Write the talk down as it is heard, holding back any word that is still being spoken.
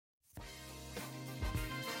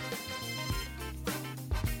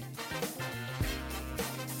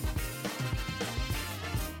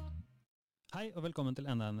Hei og velkommen til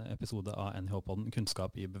enda en episode av NH-podden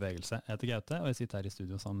Kunnskap i bevegelse. Jeg heter Gaute, og jeg sitter her i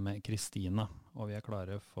studio sammen med Kristina. Og vi er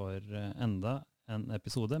klare for enda en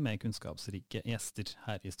episode med kunnskapsrike gjester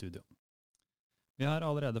her i studio. Vi har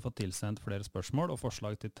allerede fått tilsendt flere spørsmål og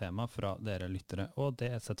forslag til tema fra dere lyttere, og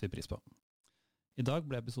det setter vi pris på. I dag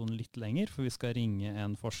ble episoden litt lenger, for vi skal ringe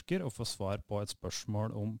en forsker og få svar på et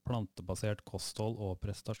spørsmål om plantebasert kosthold og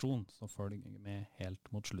prestasjon, som følger med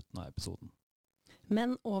helt mot slutten av episoden.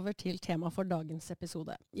 Men over til tema for dagens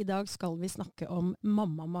episode. I dag skal vi snakke om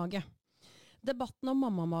mammamage. Debatten om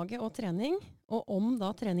mammamage og trening, og om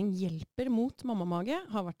da trening hjelper mot mammamage,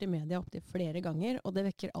 har vært i media opptil flere ganger, og det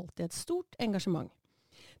vekker alltid et stort engasjement.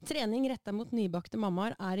 Trening rettet mot nybakte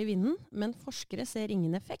mammaer er i vinden, men forskere ser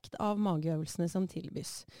ingen effekt av mageøvelsene som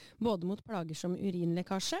tilbys, både mot plager som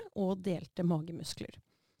urinlekkasje og delte magemuskler.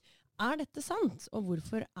 Er dette sant, og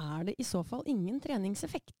hvorfor er det i så fall ingen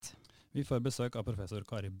treningseffekt? Vi får besøk av professor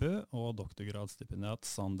Kari Bø og doktorgradsstipendiat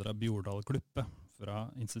Sandra Bjordal Kluppe fra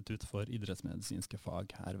Institutt for idrettsmedisinske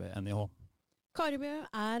fag her ved NIH. Kari Bø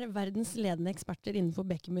er verdens ledende eksperter innenfor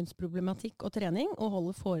bekkenbunnsproblematikk og trening, og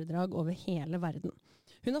holder foredrag over hele verden.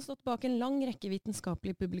 Hun har stått bak en lang rekke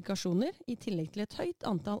vitenskapelige publikasjoner, i tillegg til et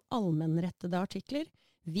høyt antall allmennrettede artikler,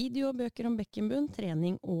 video og bøker om bekkenbunn,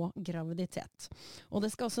 trening og graviditet. Og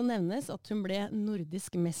det skal også nevnes at hun ble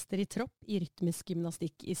nordisk mester i tropp i rytmisk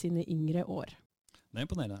gymnastikk i sine yngre år. Det er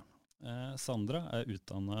imponerende. Sandra er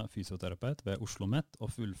utdannet fysioterapeut ved Oslo Met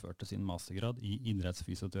og fullførte sin mastergrad i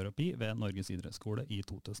idrettsfysioterapi ved Norges idrettsskole i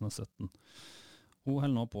 2017. Hun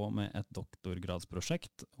holder nå på med et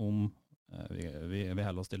doktorgradsprosjekt om, vi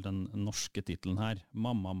holder oss til den norske titelen her,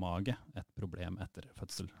 Mammamage, et problem etter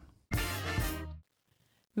fødsel.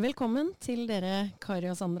 Velkommen til dere, Kari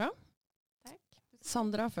og Sandra. Takk.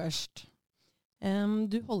 Sandra først.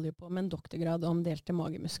 Du holder jo på med en doktorgrad om delte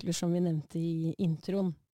magemuskler, som vi nevnte i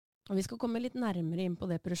introen. Og vi skal komme litt nærmere inn på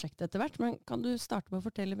det prosjektet etter hvert, men kan du starte med å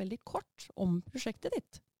fortelle veldig kort om prosjektet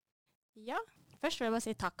ditt? Ja, først vil jeg bare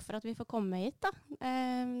si takk for at vi får komme hit da.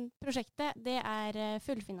 Prosjektet det er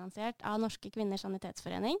fullfinansiert av Norske Kvinners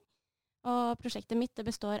Sanitetsforening, og prosjektet mitt det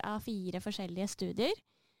består av 4 forskjellige studier,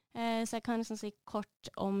 så jeg kan liksom si kort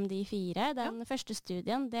om de 4. Den første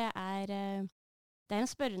studien det er en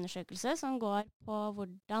spørreundersøkelse som går på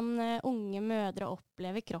hvordan unge mødre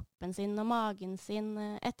opplever kroppen sin og magen sin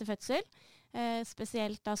etter fødsel.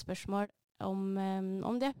 Spesielt da spørsmål om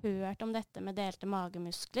de har hørt om dette med delte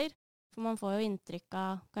magemuskler. For man får jo inntrykk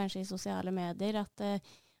av, kanskje i sosiale medier, at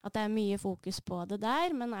det er mye fokus på det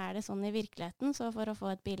der, men er det sånn i virkeligheten, så for å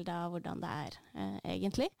få et bilde av hvordan det er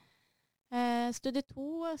egentlig. Studie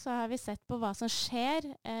 2 så har vi sett på hva som skjer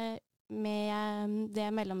med det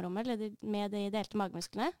mellomrommet, eller med de delte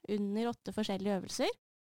magemusklene, under 8 forskjellige øvelser.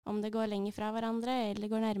 Om det går lenger fra hverandre,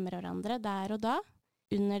 eller går nærmere hverandre, der og da,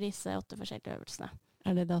 under disse 8 forskjellige øvelsene.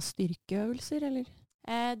 Er det da styrkeøvelser, eller?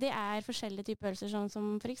 Det er forskjellige typer øvelser, sånn som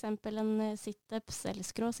for eksempel en sit-ups, eller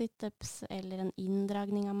skrå-sit-ups, eller en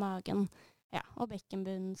inndragning av magen, ja, og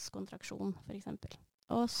bekkenbunnskontraksjon, for eksempel.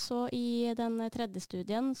 Og så i den 3.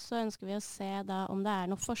 studien, så ønsker vi å se da om det er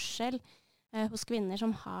noe forskjell hos kvinner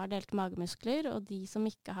som har delt magemuskler, og de som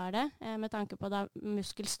ikke har det, med tanke på da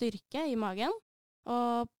muskelstyrke i magen,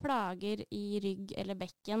 og plager i rygg eller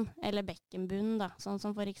bekken, eller bekkenbunn da, sånn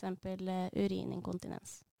som for eksempel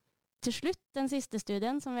urininkontinens. Til slutt, den siste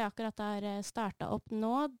studien som vi akkurat har startet opp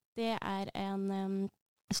nå, det er en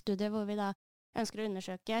studie hvor vi da ønsker å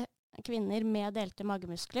undersøke kvinner med delte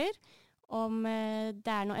magemuskler, om det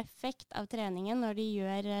er noe effekt av treningen når de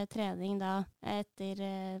gjør trening da etter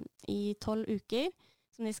i 12 uker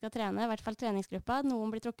som de skal trene, i hvert fall treningsgruppa.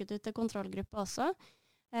 Noen blir trukket ut til kontrollgruppa også,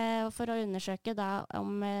 for å undersøke da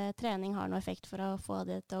om trening har noe effekt for å få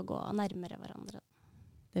det til å gå nærmere hverandre.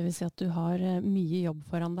 Det vil si at du har mye jobb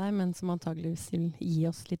foran deg, men som antageligvis vil gi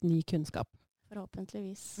oss litt ny kunnskap.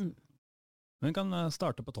 Forhåpentligvis. Vi kan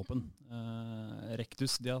starte på toppen.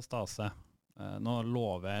 Rectus diastase. Nå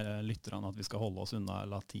lover lytterne at vi skal holde oss unna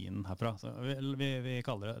latinen herfra. Så vi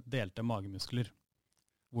kaller det delte magemuskler.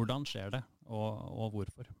 Hvordan skjer det, og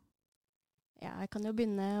hvorfor? Ja, jeg kan jo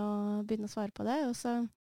begynne å svare på det.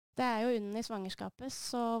 Det er jo under svangerskapet,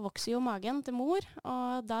 så vokser jo magen til mor,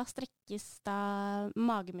 og da strekkes da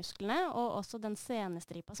magemusklene, og også den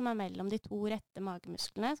senestripa som er mellom de 2 rette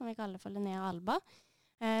magemusklene, som vi kaller for linea alba,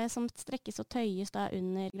 som strekkes og tøyes da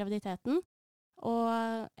under graviditeten.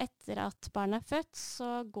 Og etter at barnet er født, så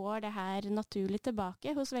går det her naturlig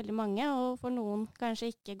tilbake hos veldig mange, og for noen kanskje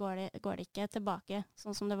ikke går det ikke tilbake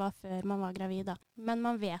sånn som det var før man var gravid da. Men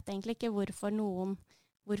man vet egentlig ikke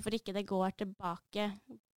hvorfor ikke det går tilbake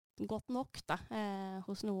godt nok da,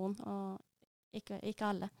 hos noen, og ikke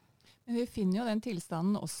alle. Men vi finner jo den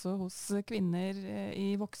tilstanden også hos kvinner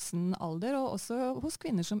i voksen alder, og også hos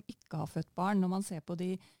kvinner som ikke har født barn, når man ser på de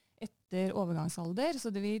etter overgangsalder. Så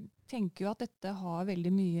vi tenker jo at dette har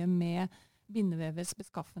veldig mye med bindevevets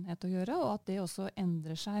beskaffenhet å gjøre, og at det også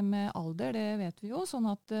endrer seg med alder, det vet vi jo. Sånn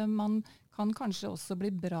at man kan kanskje også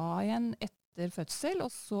bli bra igjen etter fødsel,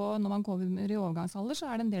 og så når man kommer i overgangsalder, så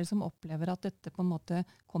er det en del som opplever at dette på en måte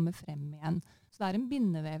kommer frem igjen. Så det er en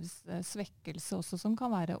bindevevssvekkelse også som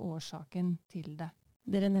kan være årsaken til det.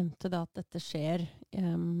 Dere nevnte da at dette skjer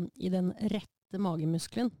i den rette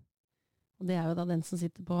magemuskelen. Og det er jo da den som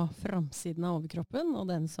sitter på framsiden av overkroppen, og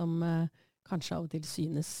den som kanskje av og til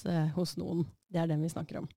synes hos noen. Det er den vi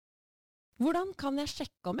snakker om. Hvordan kan jeg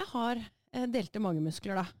sjekke om jeg har delte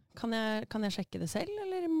magemuskler da? Kan jeg sjekke det selv,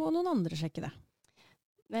 eller må noen andre sjekke det?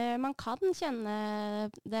 Man kan kjenne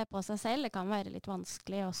det på seg selv, det kan være litt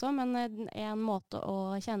vanskelig også, men en måte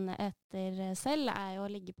å kjenne etter selv er jo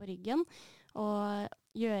å ligge på ryggen og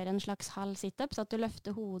gjøre en slags halv sit-up, så at du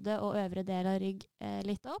løfter hodet og øvre del av rygg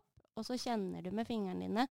litt opp, og så kjenner du med fingrene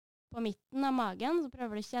dine på midten av magen, så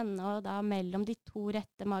prøver du å kjenne da mellom de to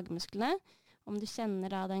rette magemusklene, om du kjenner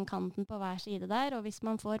da den kanten på hver side der, og hvis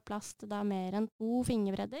man får plass til da mer enn 2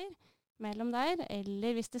 fingerbredder mellom der,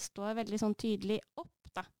 eller hvis det står veldig sånn tydelig opp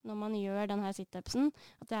da, når man gjør denne sit-upsen,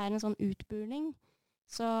 at det er en sånn utburning,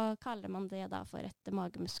 så kaller man det da for rette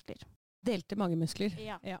magemuskler. Delte magemuskler?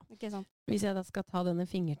 Ja, ikke sant. Hvis jeg da skal ta denne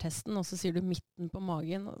fingertesten, og så sier du midten på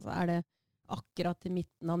magen, så er det akkurat i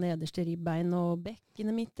midten av nederste ribbein og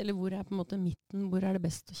bekkenet mitt, eller hvor er på en måte midten, hvor er det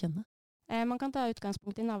best å kjenne? Man kan ta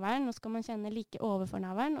utgangspunkt i navlen, og så skal man kjenne like overfor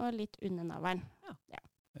navlen og litt under navlen. Ja.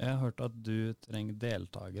 Jeg har hørt at du trenger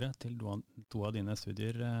deltakere til 2 av dine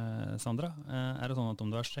studier, Sandra. Er det sånn at om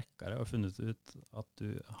du har sjekket det og funnet ut at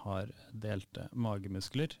du har delte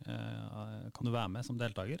magemuskler, kan du være med som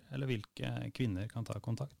deltaker, eller hvilke kvinner kan ta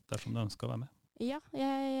kontakt dersom du ønsker å være med? Ja,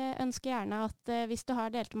 jeg ønsker gjerne at hvis du har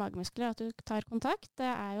delte magemuskler, at du tar kontakt. Det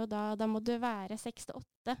er jo da må du være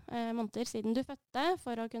 6-8 måneder siden du fødte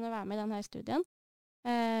for å kunne være med i denne studien.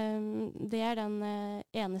 Det er den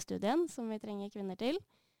ene studien som vi trenger kvinner til.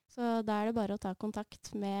 Så da er det bare å ta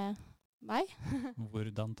kontakt med meg.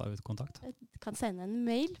 Hvordan tar vi kontakt? Du kan sende en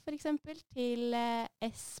mail for eksempel til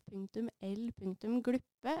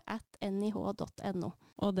s.l.gluppe@nih.no.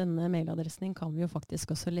 Og denne mailadressen din kan vi jo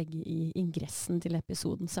faktisk også legge i ingressen til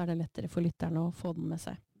episoden, så er det lettere for lytterne å få den med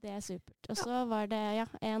seg. Det er supert. Og så var det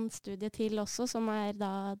en studie til også, som er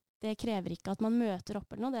da, det krever ikke at man møter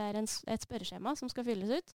opp eller noe, det er et spørreskjema som skal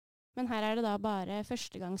fylles ut. Men her er det da bare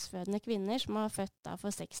førstegangsfødende kvinner som har født da for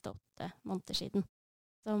 6-8 måneder siden.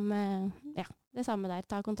 Som, det samme der.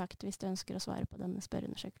 Ta kontakt hvis du ønsker å svare på denne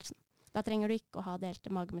spørreundersøkelsen. Da trenger du ikke å ha delte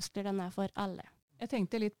magemuskler, den er for alle. Jeg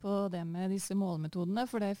tenkte litt på det med disse målemetodene,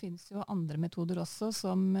 for det finnes jo andre metoder også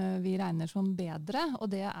som vi regner som bedre, og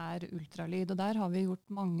det er ultralyd. Og der har vi gjort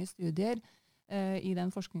mange studier i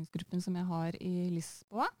den forskningsgruppen som jeg har i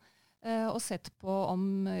Lisboa, og sett på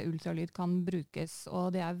om ultralyd kan brukes.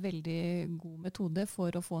 Og det er veldig god metode for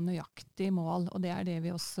å få nøyaktig mål, og det er det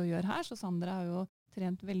vi også gjør her. Så Sandra har jo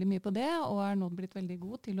trent veldig mye på det, og er nå blitt veldig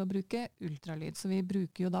god til å bruke ultralyd. Så vi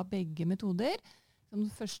bruker jo da begge metoder. Den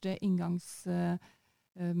første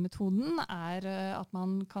inngangsmetoden er at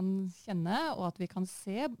man kan kjenne, og at vi kan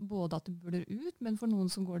se både at det buler ut, men for noen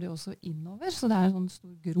så går det også innover, så det er en sånn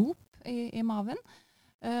stor grop i maven.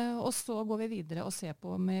 Og så går vi videre og ser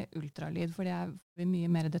på med ultralyd, for det er mye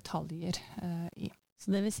mer detaljer i. Så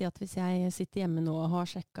det vil si at hvis jeg sitter hjemme nå og har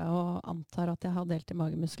sjekket og antar at jeg har delte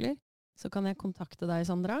magemuskler, så kan jeg kontakte deg,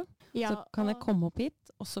 Sandra. Ja, så kan jeg komme opp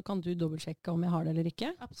hit, og så kan du dobbeltsjekke om jeg har det eller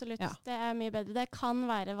ikke. Absolutt. Ja. Det er mye bedre. Det kan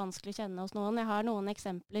være vanskelig å kjenne hos noen. Jeg har noen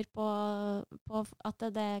eksempler på at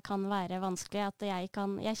det kan være vanskelig. At jeg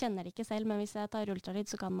kjenner det ikke selv, men hvis jeg tar ultralyd,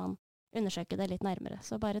 så kan man undersøke det litt nærmere.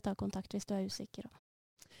 Så bare ta kontakt hvis du er usikker.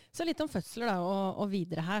 Så litt om fødsler da, og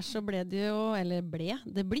videre her, så blir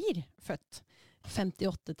født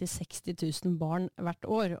 58 til 60 000 barn hvert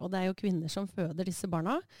år, og det er jo kvinner som føder disse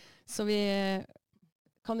barna, så vi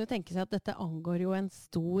kan jo tenke seg at dette angår jo en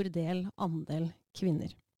stor andel kvinner.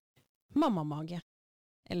 Mammamage,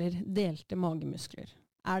 eller delte magemuskler.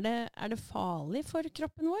 Er det farlig for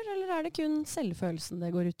kroppen vår, eller er det kun selvfølelsen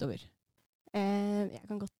det går utover? Jeg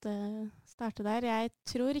kan godt starte der. Jeg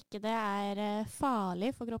tror ikke det er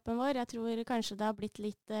farlig for kroppen vår. Jeg tror kanskje det har blitt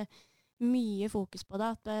litt mye fokus på det,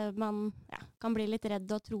 at man kan bli litt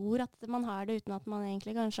redd og tror at man har det uten at man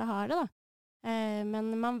egentlig kanskje har det da.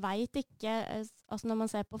 Men man vet ikke, altså når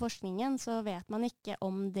man ser på forskningen, så vet man ikke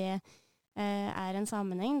om det er en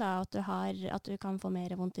sammenheng da, at du kan få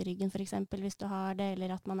mer vondt i ryggen for eksempel hvis du har det,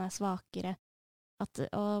 eller at man er svakere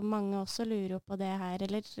Og mange også lurer jo på det her,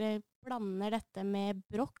 eller blander dette med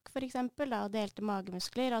brokk for eksempel, da, og delte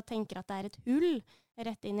magemuskler, og tenker at det er et hull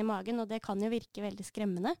rett inn i magen, og det kan jo virke veldig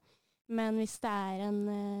skremmende. Men hvis det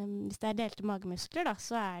er delte magemuskler, da,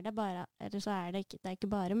 så er det bare, eller så er det ikke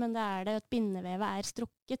bare, men det er det at bindevevet er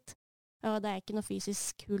strukket, og det er ikke noe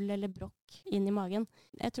fysisk hull eller brokk inn i magen.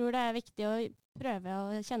 Jeg tror det er viktig å prøve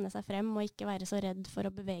å kjenne seg frem, og ikke være så redd for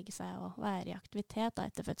å bevege seg og være i aktivitet da,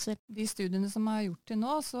 etter fødsel. De studiene som er gjort til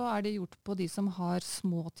nå, så er det gjort på de som har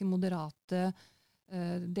små til moderate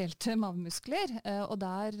delte mavemuskler, og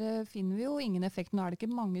der finner vi jo ingen effekt. Nå er det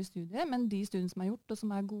ikke mange studier, men de studiene som er gjort og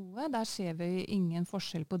som er gode, der ser vi ingen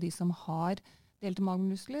forskjell på de som har delte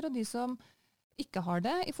mavemuskler og de som ikke har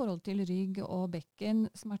det i forhold til rygg- og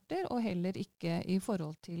bekkensmerter, og heller ikke i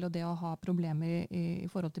forhold til det å ha problemer i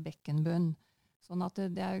forhold til bekkenbunn. Sånn at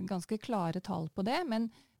det er ganske klare tall på det, men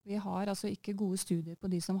vi har altså ikke gode studier på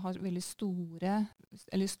de som har veldig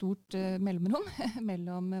stort mellomrom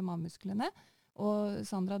mellom mavemusklene. Og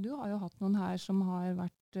Sandra, du har jo hatt noen her som har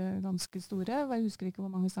vært ganske store. Jeg husker ikke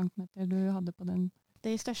hvor mange centimeter du hadde på den.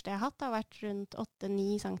 De største jeg har hatt har vært rundt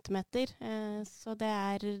 8-9 centimeter, så det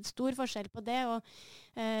er stor forskjell på det. Og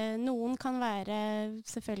noen kan være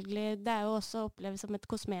selvfølgelig, det er jo også opplevd som et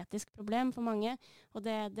kosmetisk problem for mange, og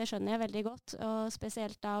det skjønner jeg veldig godt, og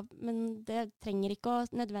spesielt da, men det trenger ikke å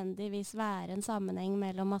nødvendigvis være en sammenheng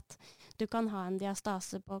mellom at du kan ha en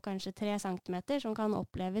diastase på kanskje 3 centimeter, som kan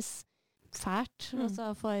oppleves fælt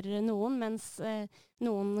altså for noen, mens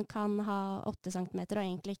noen kan ha 8 centimeter og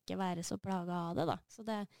egentlig ikke være så plaget av det. Da. Så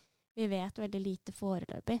vi vet veldig lite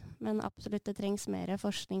foreløpig, men absolutt det trengs mer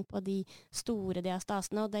forskning på de store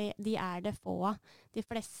diastasene, og de er det få av. De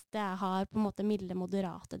fleste har på en måte milde,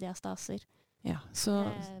 moderate diastaser. Ja, så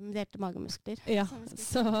delte magemuskler. Ja,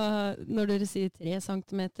 så når dere sier 3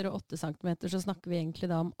 centimeter og 8 centimeter, så snakker vi egentlig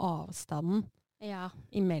da om avstanden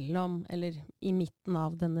imellom, eller i midten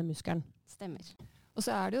av denne muskelen. Stemmer. Og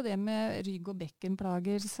så er det jo det med rygg- og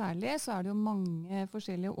bekkenplager særlig, så er det jo mange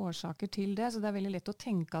forskjellige årsaker til det, så det er veldig lett å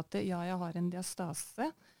tenke at jeg har en diastase,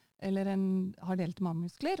 eller har delte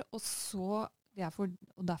magemuskler, og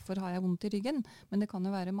derfor har jeg vondt i ryggen. Men det kan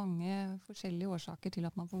jo være mange forskjellige årsaker til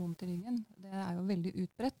at man får vondt i ryggen. Det er jo veldig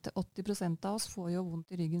utbredt. 80% av oss får jo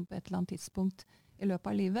vondt i ryggen på et eller annet tidspunkt i løpet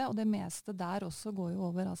av livet, og det meste der også går jo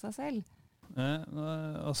over av seg selv.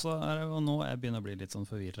 Og nå jeg begynner å bli litt sånn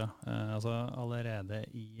forvirret. Allerede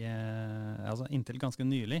inntil ganske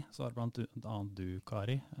nylig så har blant annet du,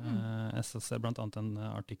 Kari, jeg ser blant annet en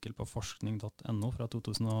artikkel på forskning.no fra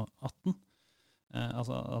 2018,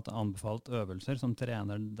 at det er anbefalt øvelser som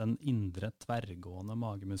trener den indre tverrgående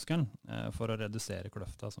magemuskelen for å redusere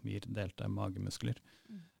kløfta som gir delte magemuskler.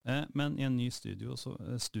 Men i en ny studie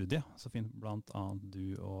så finner blant annet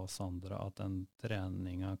du og Sandra at den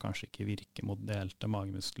treninga kanskje ikke virker mot delte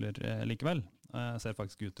magemuskler likevel. Ser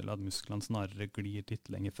faktisk ut til at musklene snarere glir litt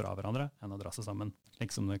lenger fra hverandre enn å dra seg sammen,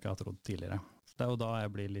 slik som du ikke har trodd tidligere. Det er jo da jeg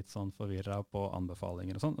blir litt sånn forvirret på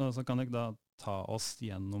anbefalinger og sånn. Så kan jeg da ta oss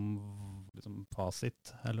gjennom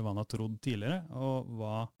fasit, eller hva man har trodd tidligere, og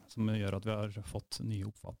hva som gjør at vi har fått nye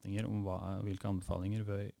oppfatninger om hvilke anbefalinger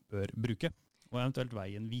vi bør bruke, og eventuelt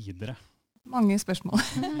veien videre. Mange spørsmål.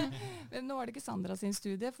 Nå var det ikke Sandra sin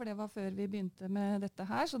studie, for det var før vi begynte med dette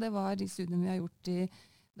her, så det var de studiene vi har gjort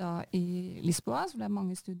i Lisboa, så det er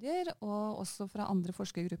mange studier, og også fra andre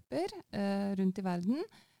forskergrupper rundt i verden,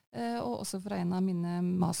 og også fra en av mine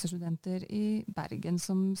masterstudenter i Bergen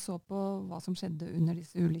som så på hva som skjedde under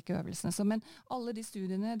disse ulike øvelsene. Men alle de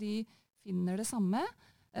studiene de finner det samme,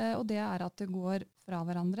 og det er at det går fra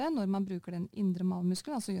hverandre når man bruker den indre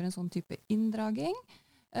mavemuskelen, altså gjør en sånn type inndraging,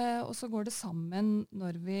 og så går det sammen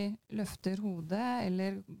når vi løfter hodet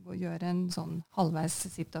eller gjør en sånn halvveis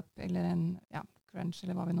sit-up eller en crunch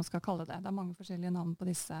eller hva vi nå skal kalle det. Det er mange forskjellige navn på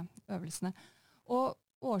disse øvelsene. Og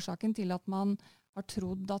årsaken til at man har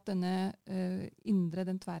trodd at denne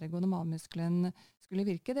den tverrgående mavemuskelen skulle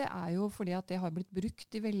virke, det er jo fordi at det har blitt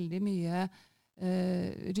brukt i veldig mye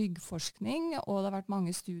ryggforskning, og det har vært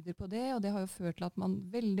mange studier på det, og det har jo ført til at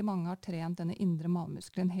veldig mange har trent denne indre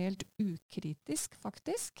mavemuskelen helt ukritisk,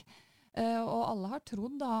 faktisk. Og alle har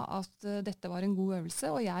trodd da at dette var en god øvelse,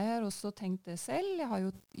 og jeg har også tenkt det selv. Jeg har jo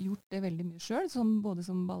gjort det veldig mye selv, både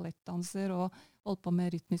som ballettdanser og holdt på med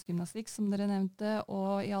rytmisk gymnastikk, som dere nevnte,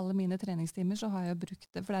 og i alle mine treningstimer så har jeg brukt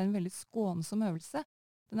det, for det er en veldig skånsom øvelse.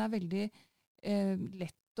 Den er veldig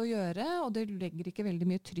lett å gjøre, og det legger ikke veldig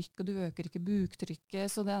mye trykk, og du øker ikke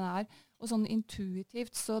buktrykket, så den er, og sånn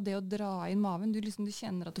intuitivt, så det å dra inn maven, du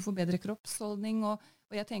kjenner at du får bedre kroppsholdning, og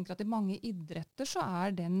jeg tenker at i mange idretter så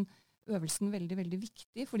er den øvelsen veldig, veldig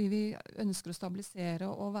viktig, fordi vi ønsker å stabilisere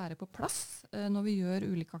og være på plass når vi gjør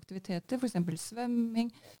ulike aktiviteter, for eksempel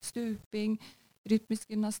svømming, stuping, rytmisk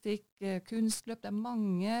gymnastikk, kunstløp. Det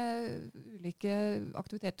mange ulike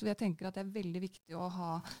aktiviteter, og jeg tenker at det veldig viktig å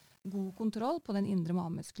ha god kontroll på den indre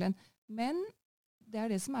magemuskelen. Men det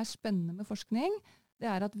det som spennende med forskning, det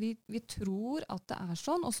at vi tror at det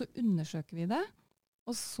sånn, og så undersøker vi det,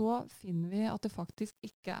 og så finner vi at det faktisk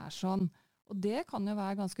ikke sånn. Og det kan jo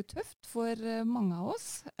være ganske tøft for mange av oss,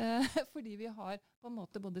 fordi vi har på en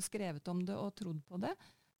måte både skrevet om det og trodd på det.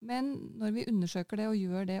 Men når vi undersøker det og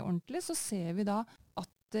gjør det ordentlig, så ser vi da at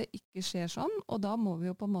det ikke skjer sånn, og da må vi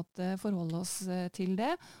jo på en måte forholde oss til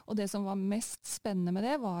det. Og det som var mest spennende med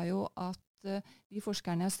det, var jo at de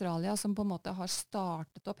forskerne i Australia som på en måte har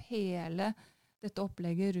startet opp hele dette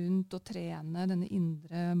opplegget rundt å trene denne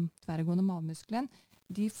indre tverrgående magemuskelen,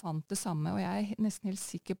 de fant det samme, og jeg nesten helt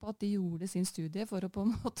sikker på at de gjorde sin studie for å på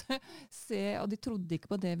en måte se, og de trodde ikke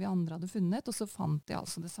på det vi andre hadde funnet, og så fant de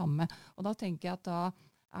altså det samme. Og da tenker jeg at da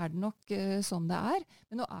det nok sånn det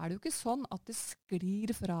men nå det jo ikke sånn at det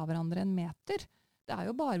sklir fra hverandre en meter. Det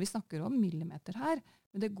jo bare, vi snakker om millimeter her,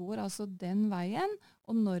 men det går altså den veien,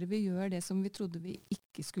 og når vi gjør det som vi trodde vi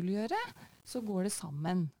ikke skulle gjøre, så går det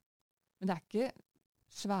sammen. Men det ikke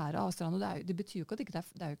svære avstander, det betyr jo ikke at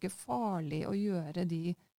det jo ikke farlig å gjøre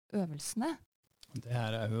de øvelsene. Det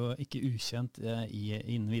her jo ikke ukjent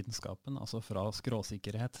innen vitenskapen, altså fra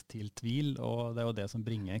skråsikkerhet til tvil, og det jo det som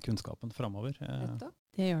bringer kunnskapen fremover.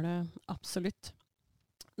 Det gjør det absolutt.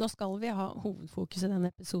 Nå skal vi ha hovedfokus i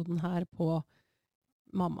denne episoden her på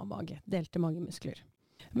mammamage, delte magemuskler.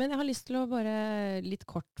 Men jeg har lyst til å bare litt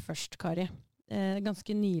kort først, Kari.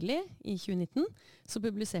 Ganske nylig, i 2019, så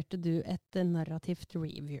publiserte du et narrativt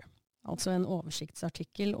review, altså en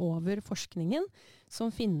oversiktsartikkel over forskningen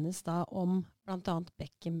som finnes da om blant annet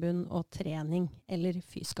bekkenbunn og trening eller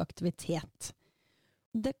fysisk aktivitet.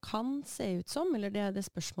 Det kan se ut som, eller det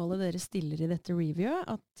spørsmålet dere stiller i dette reviewet,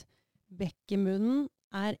 at bekkenbunnen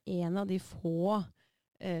en av de få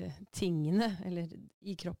tingene eller,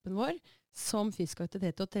 i kroppen vår som fysisk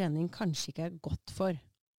aktivitet og trening kanskje ikke godt for.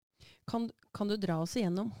 Kan du dra oss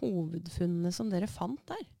igjennom hovedfunnene som dere fant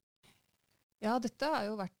der? Ja, dette har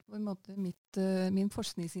jo vært på en måte min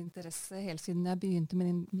forskningsinteresse helt siden jeg begynte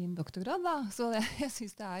med min doktorgrad. Da. Så jeg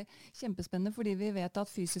synes det kjempespennende, fordi vi vet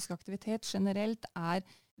at fysisk aktivitet generelt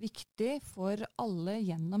viktig for alle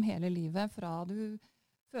gjennom hele livet, fra du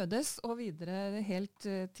fødes og videre helt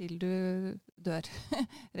til du dør,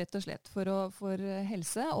 rett og slett, for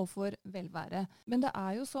helse og for velvære. Men det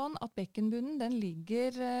jo sånn at bekkenbunnen, den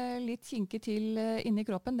ligger litt kinket til inni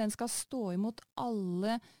kroppen. Den skal stå imot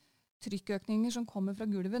alle trykkøkninger som kommer fra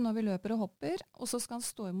gulvet når vi løper og hopper, og så skal den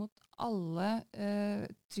stå imot alle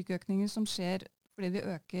trykkøkninger som skjer fordi vi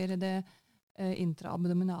øker det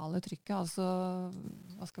intraabdominale trykket, altså,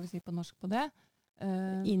 hva skal vi si på norsk på det?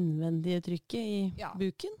 Innvendige trykket i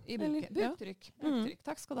buken? I buken. Buktrykk.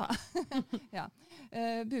 Takk skal du ha.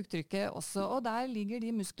 Buktrykket også, og der ligger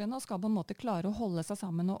de musklene og skal på en måte klare å holde seg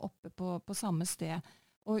sammen og oppe på samme sted,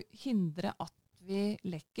 og hindre at vi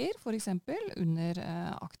lekker, for eksempel, under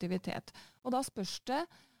aktivitet. Og da spørs det,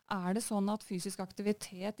 det sånn at fysisk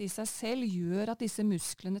aktivitet i seg selv gjør at disse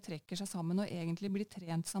musklene trekker seg sammen og egentlig blir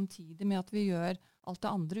trent samtidig med at vi gjør alt det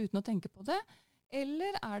andre uten å tenke på det?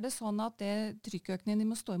 Eller det sånn at det trykkøkningen de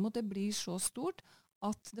må stå imot, det blir så stort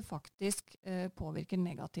at det faktisk påvirker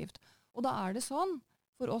negativt? Og da det sånn,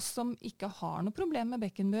 for oss som ikke har noe problem med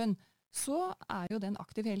bekkenbunn, så jo den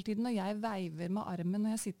aktiv hele tiden. Når jeg veiver med armen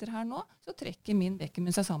når jeg sitter her nå, så trekker min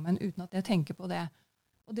bekkenbunn seg sammen uten at jeg tenker på det.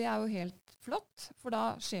 Og det jo helt flott, for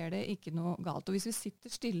da skjer det ikke noe galt. Og hvis vi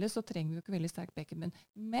sitter stille, så trenger vi jo ikke veldig sterk bekkenbunn.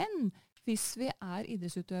 Men hvis vi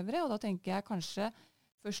idrettsutøvere, og da tenker jeg kanskje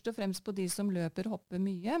først og fremst på de som løper og hopper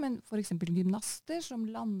mye, men for eksempel gymnaster som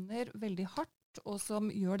lander veldig hardt, og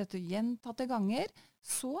som gjør dette gjentatte ganger,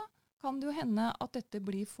 så kan det jo hende at dette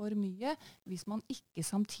blir for mye hvis man ikke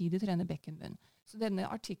samtidig trener bekkenbunn. Så denne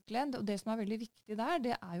artikkelen, og det som veldig viktig der,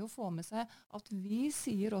 det jo å få med seg at vi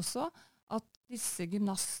sier også at disse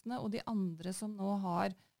gymnastene og de andre som nå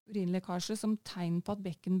har urinlekkasje som tegn på at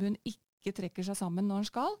bekkenbunn ikke trekker seg sammen når den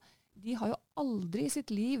skal, de har jo aldri i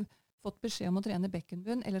sitt liv fått beskjed om å trene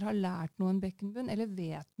bekkenbunn, eller har lært noe om bekkenbunn, eller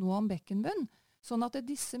vet noe om bekkenbunn. Sånn at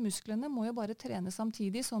disse musklene må jo bare trene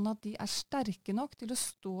samtidig, sånn at de sterke nok til å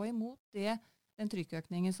stå imot den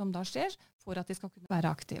trykkøkningen som da skjer, for at de skal kunne være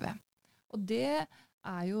aktive. Og det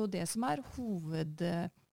jo det som hoved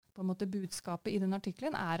på en måte budskapet i den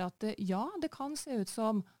artikkelen, at ja, det kan se ut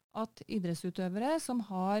som at idrettsutøvere som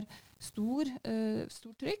har stort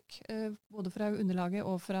trykk, både fra underlaget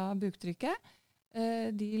og fra buktrykket,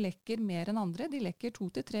 De lekker mer enn andre. De lekker 2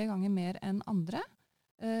 til 3 ganger mer enn andre.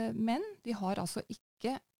 Men de har altså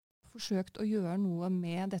ikke forsøkt å gjøre noe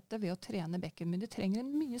med dette ved å trene bekkenbunn. De trenger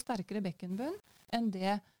en mye sterkere bekkenbunn enn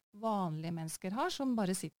det vanlige mennesker har, som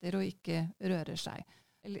bare sitter og ikke rører seg.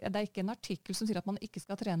 Det er ikke en artikkel som sier at man ikke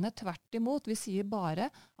skal trene. Tvert imot, vi sier bare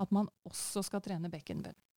at man også skal trene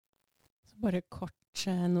bekkenbunn. Bare kort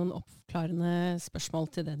noen oppklarende spørsmål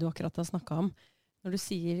til det du akkurat har snakket om. Når du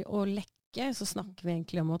sier å lekke, så snakker vi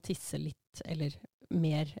egentlig om å tisse litt, eller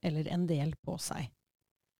mer, eller en del på seg.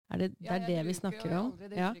 Det er det vi snakker om?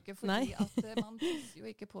 Det uttrykket fordi at man tisser jo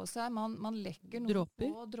ikke på seg, man lekker noen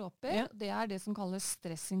på dråper. Ja. Det er det som kalles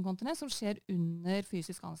stressinkontinens, som skjer under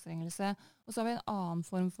fysisk anstrengelse. Og så har vi en annen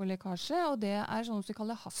form for lekkasje, og det er sånn som vi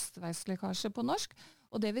kaller hastverkslekkasje på norsk.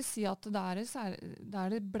 Og det vil si at det er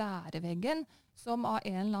det blæreveggen som av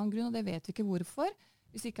en eller annen grunn, og det vet vi ikke hvorfor,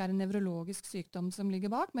 hvis det ikke er en nevrologisk sykdom som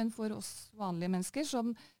ligger bak, men for oss vanlige mennesker,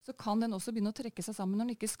 så kan den også begynne å trekke seg sammen når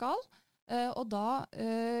den ikke skal. Og da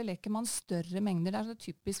lekker man større mengder. Det er så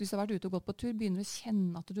typisk hvis du har vært ute og gått på tur, begynner å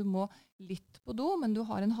kjenne at du må litt på do, men du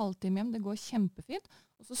har en halvtime hjem, det går kjempefint,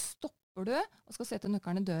 og så stopper du og skal sette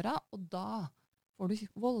nøkkelen i døra, og da får du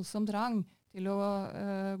voldsom drang til å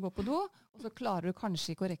gå på do, og så klarer du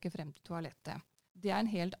kanskje ikke å rekke frem til toalettet. Det er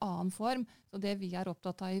en helt annen form, så det vi er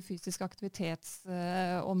opptatt av i fysisk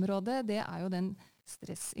aktivitetsområdet, det er jo den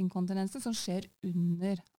stressinkontinensen som skjer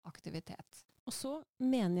under aktivitet. Og så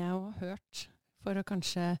mener jeg å ha hørt, for å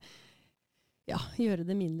kanskje gjøre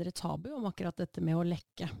det mindre tabu om akkurat dette med å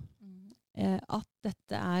lekke, at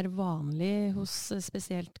dette er vanlig hos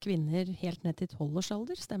spesielt kvinner helt ned til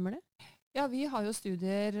 12-årsalder, stemmer det? Ja, vi har jo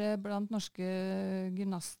studier blant norske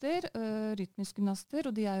gymnaster, rytmiske gymnaster,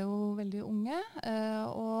 og de er jo veldig unge,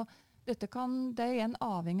 og det er igjen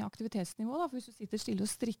avhengig av aktivitetsnivå. For hvis du sitter stille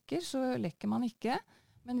og strikker, så lekker man ikke.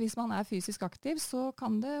 Men hvis man er fysisk aktiv, så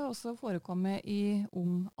kan det også forekomme i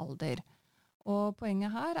ung alder. Og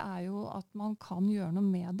poenget her er jo at man kan gjøre noe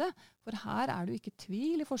med det, for her er det jo ikke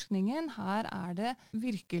tvil i forskningen. Her er det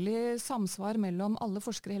virkelig samsvar mellom alle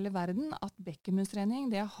forskere i hele verden at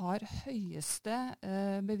bekkenbunnstrening det har høyeste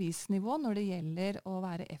bevisnivå når det gjelder å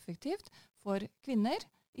være effektivt for kvinner.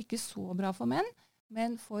 Ikke så bra for menn,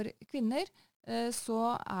 men for kvinner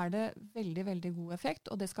så er det veldig, veldig god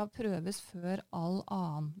effekt, og det skal prøves før all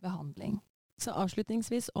annen behandling. Så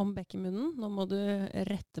avslutningsvis om bekkenbunnen, nå må du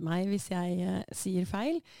rette meg hvis jeg sier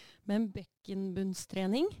feil, men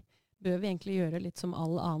bekkenbunnstrening bør vi egentlig gjøre litt som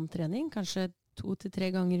all annen trening, kanskje 2 til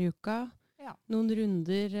 3 ganger i uka, noen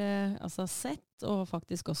runder, altså sett, og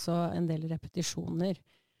faktisk også en del repetisjoner.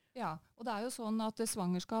 Ja, og det er jo sånn at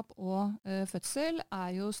svangerskap og fødsel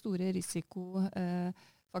er jo store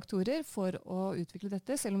risikofaktorer for å utvikle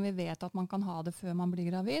dette, selv om vi vet at man kan ha det før man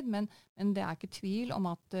blir gravid, men det er ikke tvil om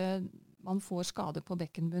at man får skade på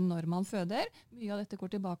bekkenbunn når man føder. Mye av dette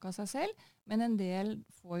går tilbake av seg selv, men en del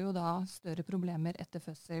får jo da større problemer etter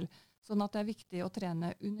fødsel. Sånn at det er viktig å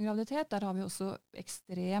trene under graviditet. Der har vi også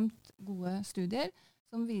ekstremt gode studier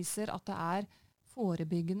som viser at det er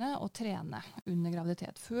forebyggende å trene under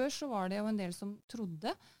graviditet. Før så var det jo en del som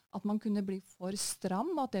trodde at man kunne bli for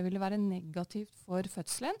stram, og at det ville være negativt for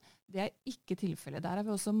fødselen. Det er ikke tilfellet. Der har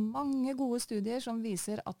vi også mange gode studier som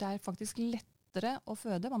viser at det er faktisk lettere å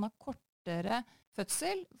føde. Man har kortere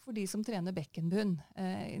fødsel for de som trener bekkenbunn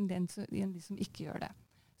enn de som ikke gjør det.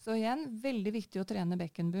 Så igjen, veldig viktig å trene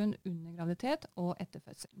bekkenbunn under graviditet og etter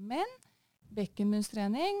fødsel. Men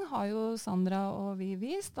bekkenbunnstrening har jo Sandra og vi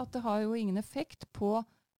vist at det har jo ingen effekt på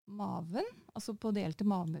maven, altså på delte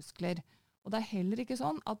mavemuskler. Og det er heller ikke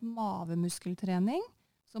sånn at mavemuskeltrening,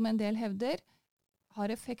 som en del hevder, har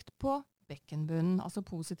effekt på bekkenbunnen, altså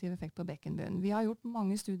positiv effekt på bekkenbunnen. Vi har gjort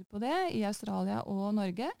mange studier på det i Australia og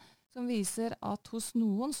Norge, som viser at hos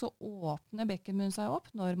noen så åpner bekkenbunnen seg opp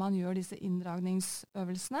når man gjør disse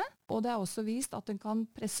inndragningsøvelsene, og det er også vist at den kan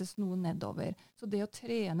presses noe nedover. Så det å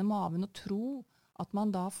trene maven og tro at man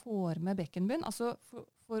da får med bekkenbunn, altså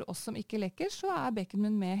for oss som ikke lekker, så er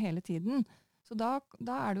bekkenbunn med hele tiden. Så da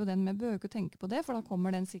er det jo den med, bør ikke tenke på det, for da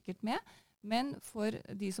kommer den sikkert med. Men for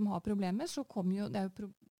de som har problemer, så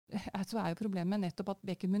er jo problemet nettopp at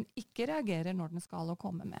bekkenbunnen ikke reagerer når den skal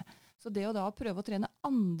komme med. Så det å da prøve å trene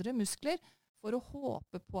andre muskler for å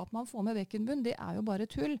håpe på at man får med bekkenbunn, det er jo bare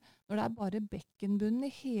tull. Når det er bare bekkenbunnen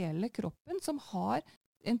i hele kroppen som har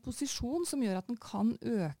en posisjon som gjør at den kan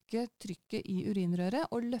øke trykket i urinrøret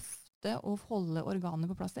og løfte og holde organene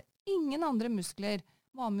på plass. Det er ingen andre muskler.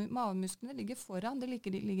 Mavemusklene ligger foran, det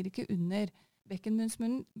ligger ikke under.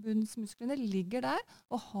 Bekkenbunnsmusklene ligger der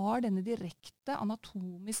og har denne direkte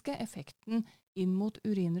anatomiske effekten inn mot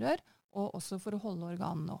urinrør, og også for å holde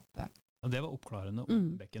organene oppe. Og det var oppklarende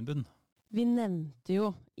om bekkenbunn. Vi nevnte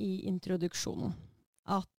jo i introduksjonen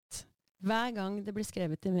at hver gang det blir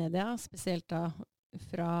skrevet i media, spesielt da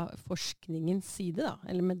fra forskningens side, da,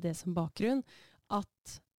 eller med det som bakgrunn,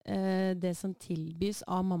 at det som tilbys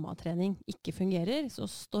av mammatrening ikke fungerer, så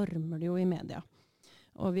stormer det jo i media.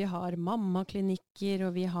 Og vi har mammaklinikker,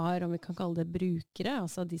 og vi har, om vi kan kalle det brukere,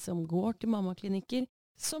 altså de som går til mammaklinikker,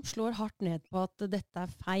 som slår hardt ned på at dette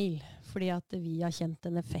er feil, fordi at vi har kjent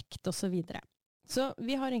en effekt, og så videre. Så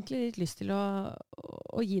vi har egentlig litt lyst til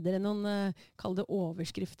å gi dere noen, kall det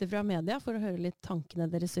overskrifter fra media, for å høre litt tankene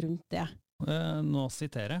deres rundt det. Nå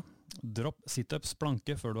siterer jeg. Dropp situps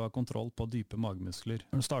planke før du har kontroll på dype magemuskler.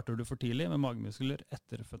 Starter du for tidlig med magemuskler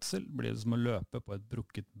etter fødsel, blir det som å løpe på et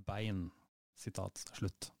brukket bein. Sitat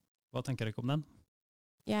slutt. Hva tenker dere om den?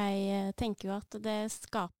 Jeg tenker jo at det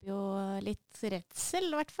skaper jo litt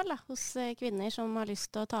redsel, i hvert fall, da, hos kvinner som har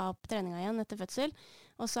lyst til å ta opp treninga igjen etter fødsel.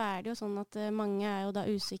 Og så er det jo sånn at mange er jo da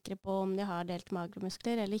usikre på om de har delt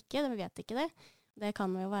magemuskler eller ikke, de vet ikke det. Det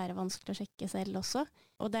kan jo være vanskelig å sjekke selv også.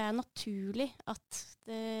 Og det er naturlig at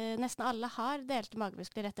nesten alle har delte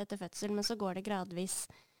magemuskler rett etter fødsel, men så går det gradvis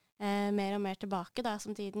mer og mer tilbake da,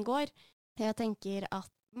 som tiden går. Jeg tenker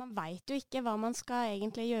at man vet jo ikke hva man skal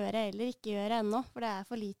egentlig gjøre eller ikke gjøre ennå, for det er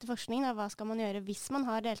for lite forskning. Da. Hva skal man gjøre hvis man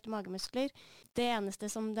har delte magemuskler? Det eneste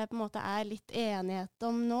som det på en måte er litt enighet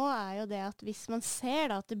om nå, er jo det at hvis man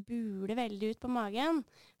ser da, at det buler veldig ut på magen,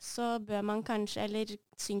 så bør man kanskje, eller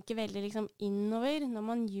synke veldig liksom innover. Når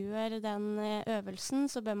man gjør den øvelsen,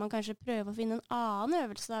 så bør man kanskje prøve å finne en annen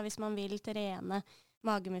øvelse da, hvis man vil trene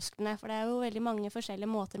magemusklene, for det er jo veldig mange forskjellige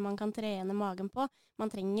måter man kan trene magen på. Man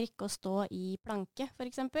trenger ikke å stå i planke, for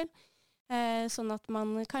eksempel. Sånn at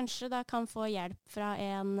man kanskje da kan få hjelp fra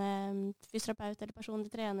en fysioterapeut eller personlig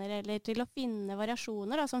trener, eller til å finne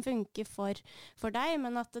variasjoner da, som funker for deg,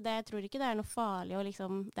 men at jeg tror ikke det er noe farlig, og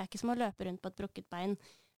liksom, det er ikke som å løpe rundt på et brukket bein.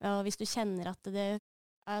 Og hvis du kjenner at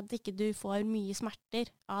ikke du får mye smerter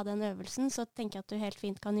av den øvelsen, så tenker jeg at du helt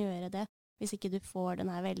fint kan gjøre det, hvis ikke du får den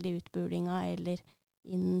her veldig utbulinga eller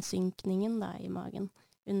innsynkningen da, i magen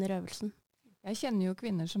under øvelsen. Jeg kjenner jo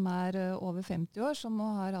kvinner som er over 50 år, som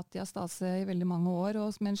har hatt diastase i veldig mange år,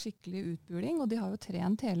 og med en skikkelig utbuling, og de har jo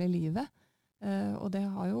trent hele livet. Og det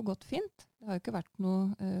har jo gått fint. Det har jo ikke vært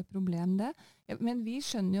noe problem det. Men vi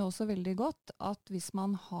skjønner jo også veldig godt at hvis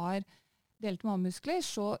man har delte magemuskler,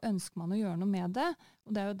 så ønsker man å gjøre noe med det.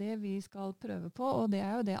 Og det er jo det vi skal prøve på, og det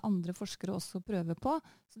er jo det andre forskere også prøver på.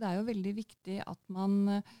 Så det er jo veldig viktig at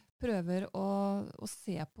man prøver å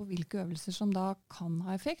se på hvilke øvelser som da kan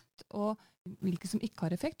ha effekt, og hvilke som ikke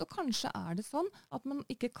har effekt. Og kanskje er det sånn at man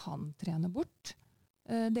ikke kan trene bort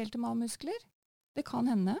delte magemuskler. Det kan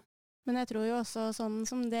hende. Men jeg tror jo også sånn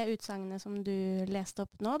som det utsagnet som du leste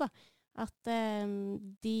opp nå, da, at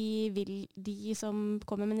de som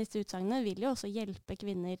kommer med disse utsagnene vil jo også hjelpe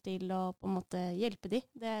kvinner til å på en måte hjelpe de.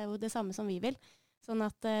 Det er jo det samme som vi vil. Sånn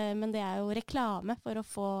at, men det er jo reklame for å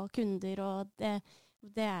få kunder, og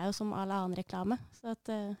det er jo som all annen reklame. Så at,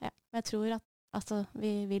 jeg tror at altså,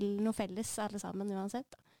 vi vil noe felles alle sammen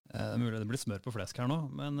uansett. Det er mulig det blir smør på flesk her nå,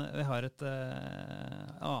 men vi har et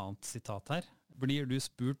annet sitat her. Blir du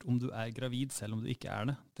spurt om du er gravid selv om du ikke er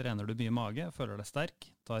det? Trener du mye mage, føler deg sterk,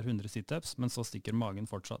 tar 100 situps, men så stikker magen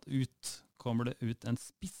fortsatt ut. Kommer det ut en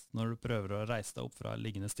spiss når du prøver å reise deg opp fra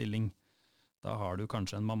liggende stilling? Da har du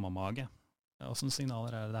kanskje en mammamage. Hvilke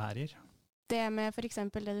signaler er det her gir? Det med for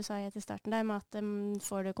eksempel det du sa til starten der, med at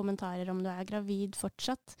får du kommentarer om du er gravid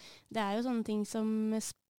fortsatt, det er jo sånne ting som,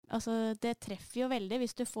 altså det treffer jo veldig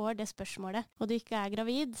hvis du får det spørsmålet, og du ikke er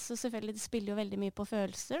gravid, så selvfølgelig det spiller jo veldig mye på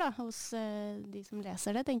følelser da, hos de som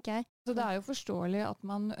leser det, tenker jeg. Så det er jo forståelig at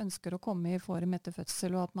man ønsker å komme i form etter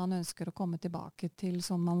fødsel, og at man ønsker å komme tilbake til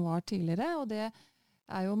som man var tidligere, og det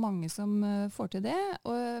er jo mange som får til det,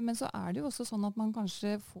 men så er det jo også sånn at man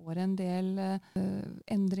kanskje får en del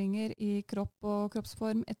endringer i kropp og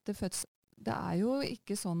kroppsform etter fødsel. Det er jo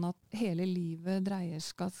ikke sånn at hele livet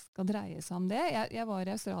skal dreie seg om det. Jeg var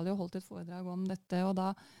i Australia og holdt et foredrag om dette, og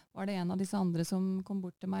da var det en av disse andre som kom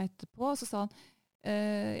bort til meg etterpå, og så sa han,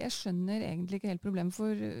 jeg skjønner egentlig ikke helt problemet,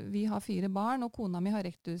 for vi har 4 barn, og kona mi har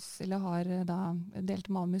rektus, eller har da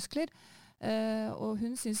delte magemuskler. Og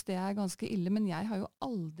hun synes det er ganske ille, men jeg har jo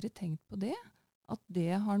aldri tenkt på det, at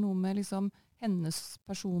det har noe med liksom hennes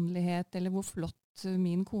personlighet, eller hvor flott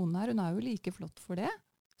min kone er. Hun er jo like flott for det.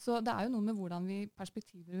 Så det er jo noe med hvordan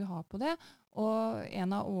perspektiver vi har på det, og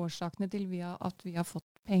en av årsakene til at vi har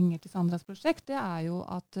fått penger til Sandras prosjekt, det er jo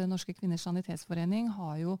at Norske Kvinners Sanitetsforening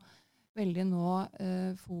har jo veldig nå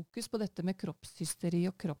fokus på dette med kroppshysteri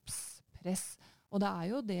og kroppspress. Og det er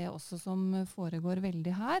jo det også som foregår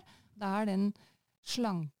veldig her. Det er den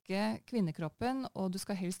slanke kvinnekroppen, og du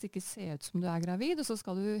skal helst ikke se ut som du er gravid, og så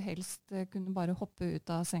skal du helst kunne bare hoppe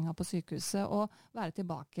ut av senga på sykehuset og være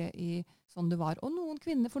tilbake i sånn du var. Og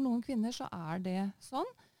for noen kvinner så er det sånn,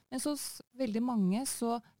 men så veldig mange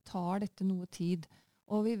så tar dette noe tid.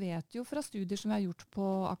 Og vi vet jo fra studier som vi har gjort på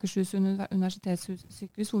Akershus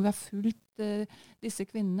universitetssykehus, hvor vi har fulgt disse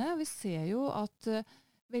kvinnene, vi ser jo at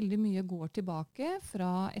veldig mye går tilbake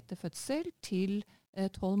fra etter fødsel til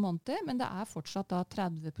 12 måneder, men det er fortsatt da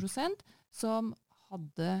 30% som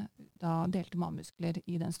hadde da delte magemuskler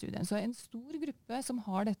i den studien. Så en stor gruppe som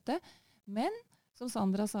har dette, men som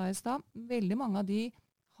Sandra sa i stad, veldig mange av de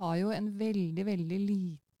har jo en veldig, veldig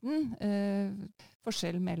liten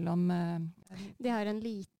forskjell mellom De har en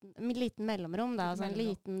liten mellomrom, da, altså en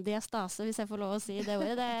liten diastase, hvis jeg får lov å si det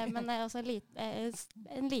ordet. Men det er også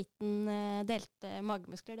en liten delt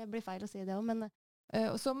magemuskler, det blir feil å si det også, men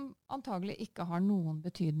som antagelig ikke har noen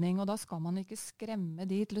betydning, og da skal man ikke skremme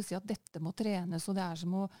de til å si at dette må trenes, og det er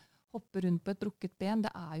som å hoppe rundt på et brukket ben.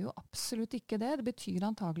 Det er jo absolutt ikke det. Det betyr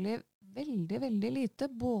antagelig veldig, veldig lite,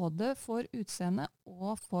 både for utseende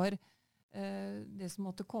og for det som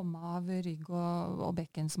måtte komme av rygg- og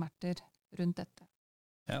bekkensmerter rundt dette.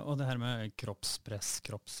 Ja, og det her med kroppspress,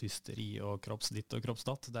 kroppshysteri og kroppsditt og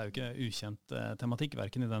kroppsdatt, det er jo ikke ukjent tematikk,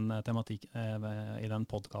 hverken i den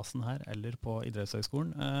podcasten her eller på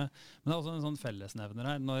Idrettshøgskolen. Men det er også en sånn fellesnevner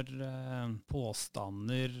her, når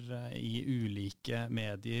påstander i ulike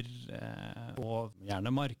medier og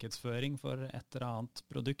gjerne markedsføring for et eller annet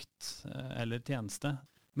produkt eller tjeneste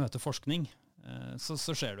møter forskning, så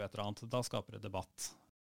skjer det et eller annet. Da skaper det debatt.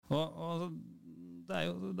 Og det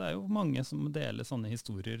er jo mange som deler sånne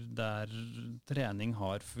historier der trening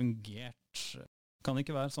har fungert. Kan det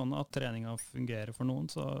ikke være sånn at treninga fungerer for noen,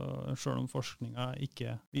 så selv om forskninga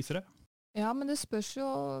ikke viser det? Ja, men det spørs jo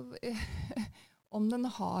om den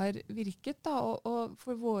har virket, da. Og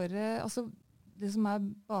for våre, altså det som er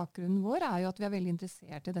bakgrunnen vår er jo at vi er veldig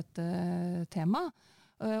interessert i dette temaet.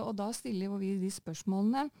 Og da stiller jo vi de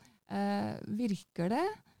spørsmålene. Virker det?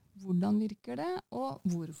 Hvordan virker det? Og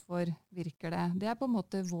hvorfor virker det? Det er på en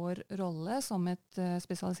måte vår rolle som et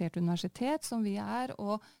spesialisert universitet som vi er,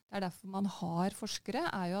 og det er derfor man har forskere,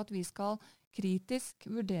 er jo at vi skal kritisk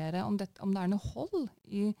vurdere om det er noe hold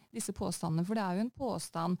i disse påstandene. For det er jo en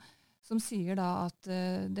påstand som sier da at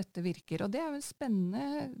dette virker. Og det er jo en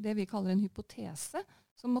spennende, det vi kaller en hypotese,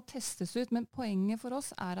 som må testes ut. Men poenget for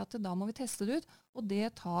oss er at da må vi teste det ut, og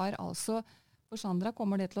det tar altså, for Sandra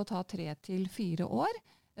kommer det til å ta 3 til 4 år.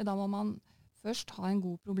 Da må man først ha en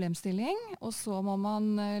god problemstilling, og så må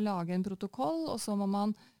man lage en protokoll, og så må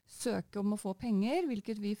man søke om å få penger,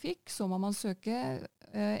 hvilket vi fikk. Så må man søke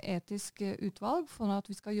etisk utvalg for at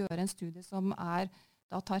vi skal gjøre en studie som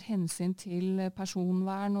da tar hensyn til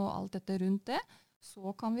personvern og alt dette rundt det.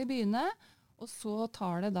 Så kan vi begynne, og så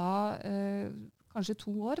tar det da kanskje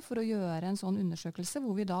 2 år for å gjøre en sånn undersøkelse,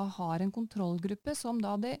 hvor vi da har en kontrollgruppe som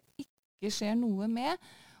da det ikke skjer noe med.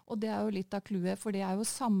 Og det er jo litt av clouet, for det er jo å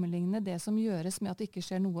sammenligne det som gjøres med at det ikke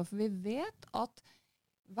skjer noe. For vi vet at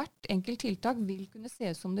hvert enkelt tiltak vil kunne se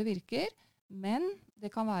ut som det virker, men det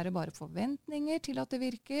kan være bare forventninger til at det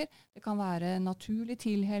virker. Det kan være naturlig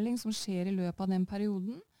tilhelling som skjer i løpet av den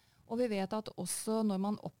perioden. Og vi vet at også når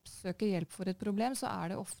man oppsøker hjelp for et problem, så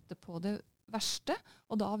er det ofte på det verste,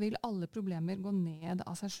 og da vil alle problemer gå ned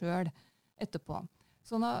av seg selv etterpå.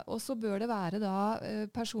 Og så bør det være da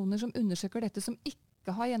personer som undersøker dette som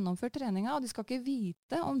ikke har gjennomført treninga, og de skal ikke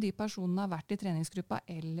vite om de personene har vært i treningsgruppa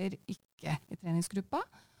eller ikke i treningsgruppa.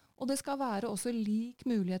 Og det skal være også lik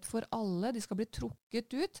mulighet for alle. De skal bli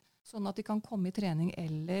trukket ut, sånn at de kan komme i trening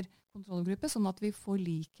eller kontrollgruppe, sånn at vi får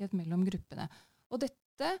likhet mellom gruppene. Og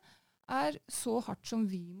dette er så hardt som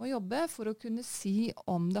vi må jobbe for å kunne si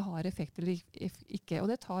om det har effekt eller ikke. Og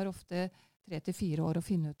det tar ofte 3 til 4 år å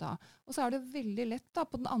finne ut av. Og så er det veldig lett da,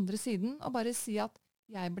 på den andre siden å bare si at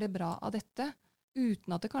jeg ble bra av dette,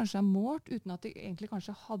 uten at det kanskje er målt, uten at det egentlig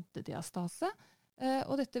kanskje hadde diastase.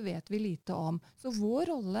 Og dette vet vi lite om. Så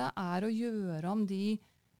vår rolle er å gjøre om de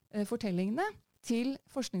fortellingene til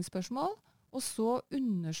forskningsspørsmål, og så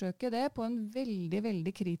undersøke det på en veldig,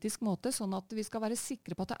 veldig kritisk måte, sånn at vi skal være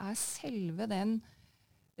sikre på at det er selve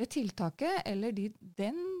det tiltaket, eller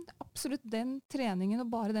absolutt den treningen, og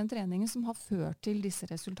bare den treningen som har ført til disse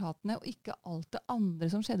resultatene, og ikke alt det andre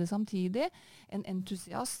som skjedde samtidig. En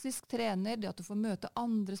entusiastisk trener, det at du får møte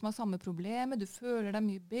andre som har samme problemer, du føler deg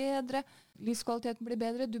mye bedre, livskvaliteten blir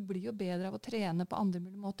bedre, du blir jo bedre av å trene på andre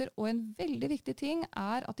måter. Og en veldig viktig ting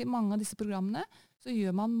er at i mange av disse programmene så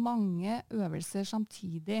gjør man mange øvelser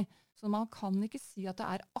samtidig, så man kan ikke si at det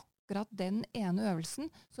er akkurat den ene øvelsen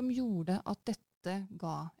som gjorde at dette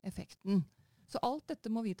ga effekten. Så alt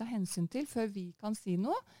dette må vi ta hensyn til før vi kan si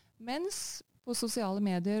noe, mens på sosiale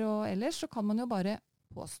medier og ellers så kan man jo bare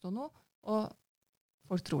påstå noe, og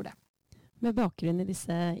folk tror det. Med bakgrunn i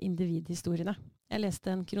disse individhistoriene. Jeg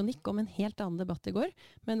leste en kronikk om en helt annen debatt i går,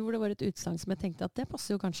 men hvor det var et utsagn som jeg tenkte at det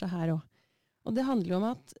passer jo kanskje her også. Og det handler jo om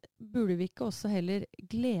at burde vi ikke også heller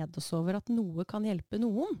glede oss over at noe kan hjelpe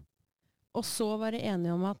noen, og så være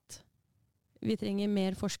enige om at vi trenger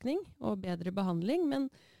mer forskning og bedre behandling,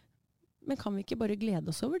 men kan vi ikke bare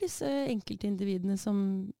glede oss over disse enkeltindividene som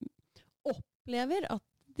opplever at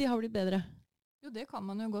de har blitt bedre? Jo, det kan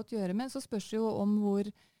man jo godt gjøre, men så spørs det jo om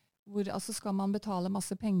hvor altså skal man betale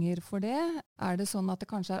masse penger for det? Er det sånn at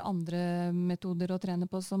det kanskje er andre metoder å trene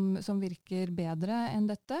på som virker bedre enn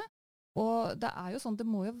dette? Og det er jo sånn, det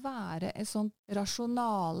må jo være et sånt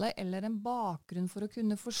rasjonale eller en bakgrunn for å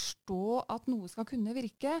kunne forstå at noe skal kunne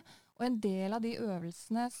virke. Og en del av de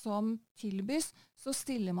øvelsene som tilbys, så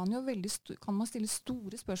stiller man jo kan man stille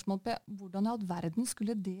store spørsmål på hvordan i all verden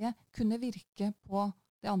skulle det kunne virke på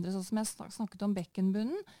det andre. Sånn som jeg snakket om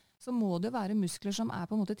bekkenbunnen, så må det være muskler som er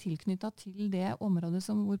på en måte tilknyttet til det området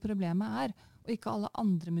hvor problemet er, og ikke alle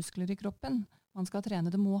andre muskler i kroppen. Man skal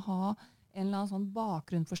trene, det må ha en eller annen sånn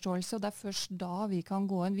bakgrunnforståelse, og det er først da vi kan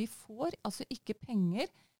gå inn. Vi får altså ikke penger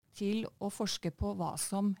til å forske på hva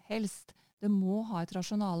som helst. Det må ha et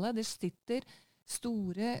rasjonale. Det sitter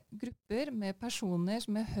store grupper med personer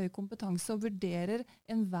med høy kompetanse og vurderer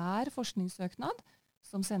enhver forskningssøknad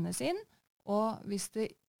som sendes inn, og hvis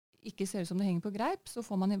det ikke ser ut som det henger på greip, så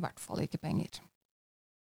får man i hvert fall ikke penger.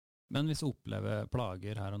 Men hvis du opplever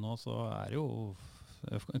plager her og nå, så er det jo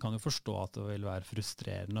jeg kan jo forstå at det vil være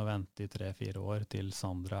frustrerende å vente i 3-4 år til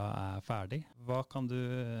Sandra er ferdig. Hva kan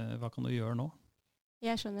du gjøre nå?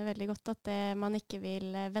 Jeg skjønner veldig godt at man ikke vil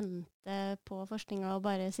vente på forskninga og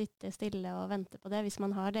bare sitte stille og vente på det hvis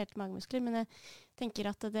man har delte magemuskler, men jeg tenker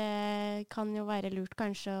at det kan jo være lurt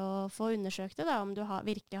kanskje å få undersøkt det, da, om du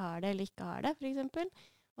virkelig har det eller ikke har det, for eksempel.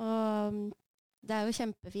 Og det er jo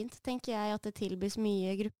kjempefint, tenker jeg, at det tilbys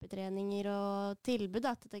mye gruppetreninger og tilbud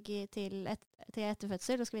til etter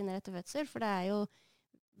fødsel, hos kvinner etter fødsel, for det er jo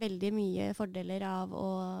veldig mye fordeler av å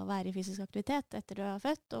være i fysisk aktivitet etter du har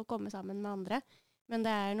født og komme sammen med andre. Men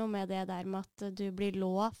det er noe med det der med at du blir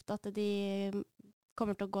lovt at de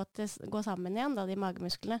kommer til å gå sammen igjen, da, de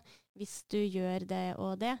magemusklene, hvis du gjør det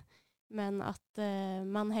og det. Men at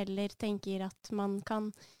man heller tenker at man kan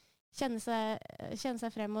kjenne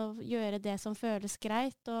seg frem og gjøre det som føles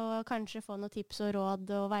greit, og kanskje få noen tips og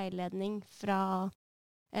råd og veiledning fra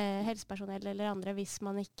helsepersonell eller andre hvis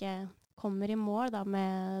man ikke kommer i mål da,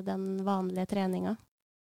 med den vanlige treninga.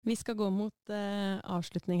 Vi skal gå mot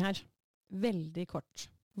avslutning her. Veldig kort.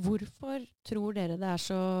 Hvorfor tror dere det er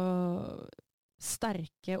så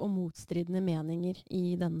sterke og motstridende meninger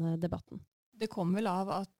i denne debatten? Det kommer vel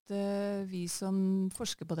av at vi som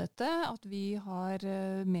forsker på dette, at vi har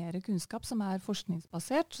mer kunnskap som er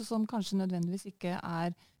forskningsbasert, som kanskje nødvendigvis ikke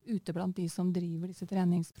er ute blant de som driver disse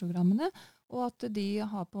treningsprogrammene, og at de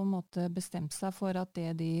har på en måte bestemt seg for at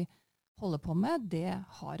det de holder på med, det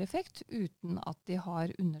har effekt, uten at de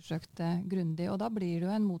har undersøkt det grundig. Og da blir det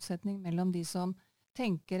jo en motsetning mellom de som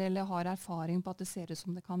tenker eller har erfaring på at det ser ut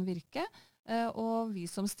som det kan virke, og vi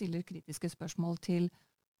som stiller kritiske spørsmål til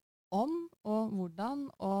om og hvordan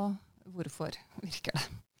og hvorfor virker det.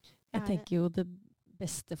 Jeg tenker jo det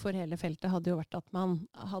beste for hele feltet hadde jo vært at man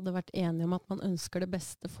hadde vært enige om at man ønsker det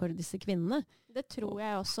beste for disse kvinnene. Det tror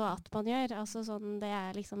jeg også at man gjør. Altså sånn, det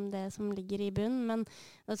er liksom det som ligger i bunnen.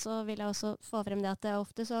 Men så vil jeg også få frem det at det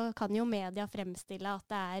ofte så kan jo media fremstille at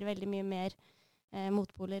det er veldig mye mer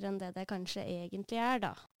motpoler enn det kanskje egentlig er,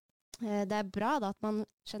 da. Det er bra da at man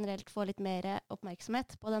generelt får litt mer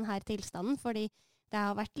oppmerksomhet på denne tilstanden, fordi det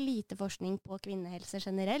har vært lite forskning på kvinnehelse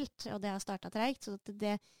generelt, og det har startet tregt, så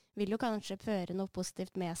det vil jo kanskje føre noe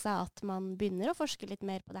positivt med seg at man begynner å forske litt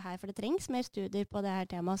mer på det her, for det trengs mer studier på det her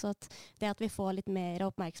temaet, så at det at vi får litt mer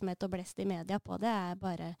oppmerksomhet og blest i media på det, er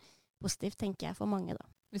bare positivt, tenker jeg, for mange da.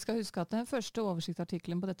 Vi skal huske at den første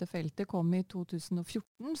oversiktsartikkelen på dette feltet kom i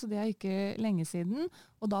 2014, så det er ikke lenge siden,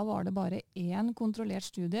 og da var det bare 1 kontrollert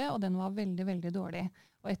studie, og den var veldig, veldig dårlig.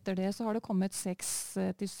 Og etter det så har det kommet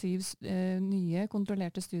 6-7 nye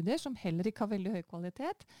kontrollerte studier, som heller ikke har veldig høy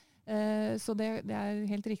kvalitet. Så det er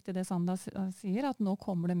helt riktig det Sandra sier, at nå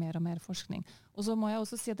kommer det mer og mer forskning. Og så må jeg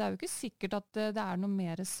også si at det er jo ikke sikkert at det er noe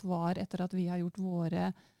mer svar etter at vi har gjort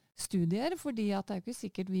våre studier, fordi at det er jo ikke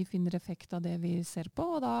sikkert vi finner effekt av det vi ser på,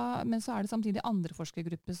 men så er det samtidig andre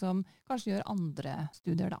forskergrupper som kanskje gjør andre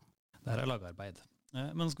studier da. Det her er lagarbeid.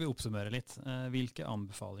 Men skal vi oppsummere litt. Hvilke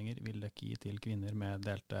anbefalinger vil dere gi til kvinner med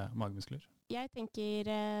delte magemuskler? Jeg tenker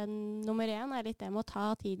nummer 1 litt det med å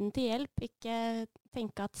ta tiden til hjelp. Ikke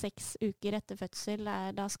tenke at 6 uker etter fødsel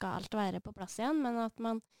da skal alt være på plass igjen, men at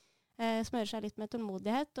man smører seg litt med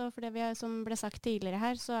tålmodighet. Og for det som ble sagt tidligere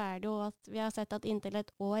her, så det jo at vi har sett at inntil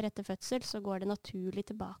et år etter fødsel så går det naturlig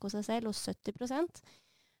tilbake hos seg selv hos 70%.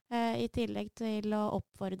 I tillegg til å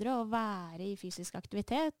oppfordre å være i fysisk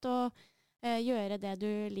aktivitet og gjøre det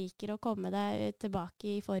du liker og komme deg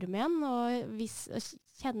tilbake i form igjen, og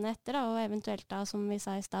kjenne etter da, og eventuelt da, som vi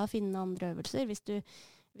sa i sted, finne andre øvelser. Hvis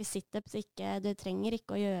sit-ups du trenger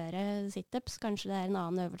ikke å gjøre sit-ups, kanskje det en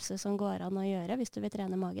annen øvelse som går an å gjøre hvis du vil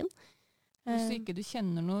trene magen. Hvis ikke du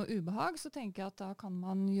kjenner noe ubehag, så tenker jeg at da kan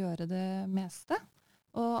man gjøre det meste.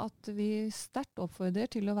 Og at vi sterkt oppfordrer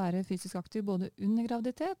til å være fysisk aktiv både under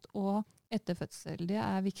graviditet og etter fødsel. Det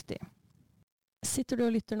viktig. Sitter du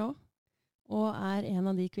og lytter nå, og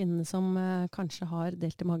en av de kvinnene som kanskje har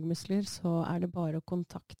delte magemuskler, så det bare å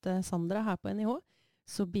kontakte Sandra her på NIH,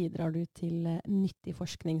 så bidrar du til nyttig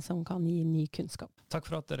forskning som kan gi ny kunnskap. Takk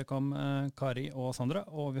for at dere kom, Kari og Sandra,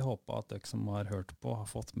 og vi håper at dere som har hørt på har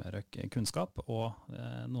fått mer kunnskap og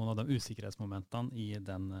noen av de usikkerhetsmomentene i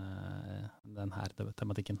denne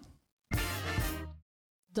tematikken.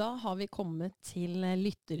 Da har vi kommet til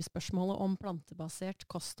lytterspørsmålet om plantebasert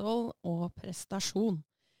kosthold og prestasjon.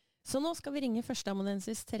 Så nå skal vi ringe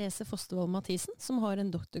førsteamanuensis Therese Fostervold Mathisen, som har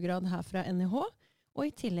en doktorgrad her fra NIH, og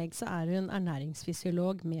i tillegg så hun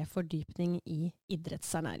ernæringsfysiolog med fordypning i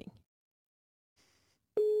idrettsernæring.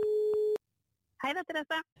 Hei, det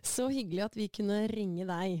Therese. Så hyggelig at vi kunne ringe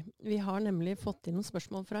deg. Vi har nemlig fått inn noen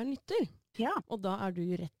spørsmål fra en lytter. Ja. Og da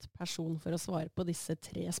du rett person for å svare på disse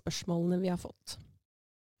 3 spørsmålene vi har fått.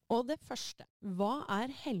 Og det første, hva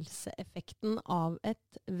helseeffekten av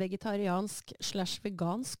et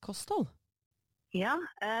vegetariansk/vegansk kosthold? Ja,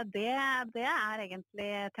 det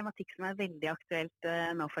egentlig tematikk som veldig aktuelt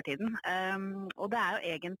nå for tiden. Og det jo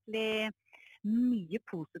egentlig mye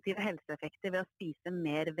positive helseeffekter ved å spise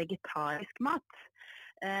mer vegetarisk mat.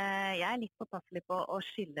 Jeg litt påpasselig på å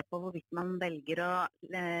skille på hvorvidt man velger å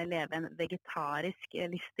leve en vegetarisk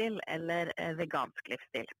livsstil eller vegansk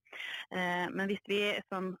livsstil. Men hvis vi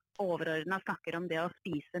sånn overordnet snakker om det å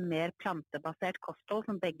spise mer plantebasert kosthold,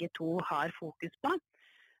 som begge to har fokus på,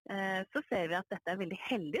 så ser vi at dette veldig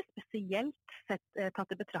heldig, spesielt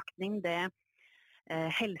tatt i betraktning det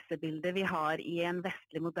helsebildet vi har i en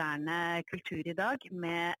vestlig moderne kultur i dag,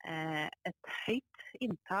 med et høyt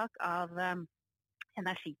inntak av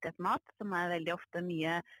energitett mat, som veldig ofte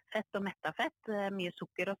mye fett og mettet fett, mye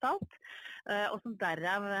sukker og salt, og som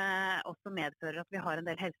derav også medfører at vi har en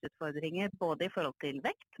del helseutfordringer, både i forhold til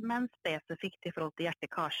vekt, men spesifikt i forhold til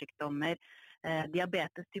hjerte-karsykdommer,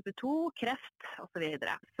 diabetes type 2, kreft og så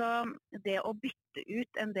videre. Så det å bytte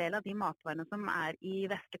ut en del av de matvarene som i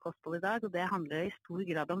vestlig kosthold i dag, og det handler i stor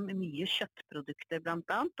grad om mye kjøttprodukter blant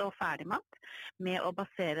annet, og ferdigmat, med å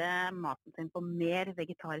basere maten sin på mer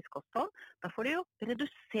vegetarisk kosthold, da får du jo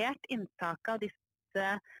redusert inntaket av disse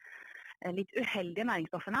litt uheldige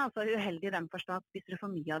næringsstoffene, altså uheldig i den forstand at spiser du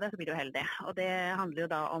for mye av det, så blir du uheldig. Og det handler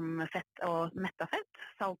jo da om fett og mettet fett,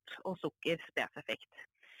 salt og sukker spesifikt.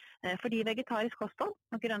 Fordi vegetarisk kosthold,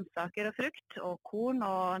 grønnsaker og frukt, og korn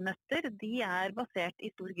og nøtter, de basert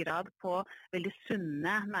i stor grad på veldig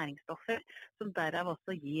sunne næringsstoffer, som derav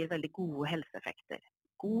også gir veldig gode helseeffekter.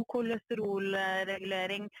 God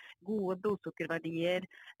kolesterolregulering, gode blodsukkerverdier,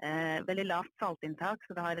 veldig lavt saltinntak,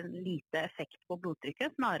 så det har en lite effekt på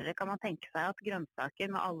blodtrykket. Snarere kan man tenke seg at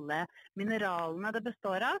grønnsaker med alle mineralene det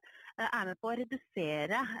består av, med på å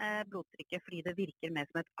redusere blodtrykket, fordi det virker mer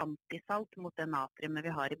som et antisalt mot det natriumet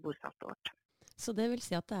vi har i bordsaltet vårt. Så det vil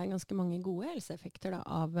si at det ganske mange gode helseeffekter da,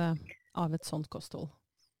 av et sånt kosthold?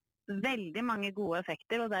 Veldig mange gode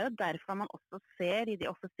effekter, og det jo derfor man også ser i de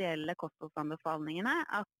offisielle kostholdsanbefalingene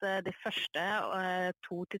at de første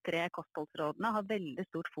 2 til 3 kostholdsrådene har veldig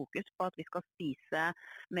stort fokus på at vi skal spise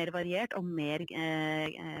mer variert og mer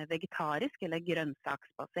vegetarisk eller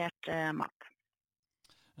grønnsaksbasert mat.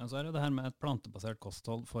 Ja, så det her med et plantebasert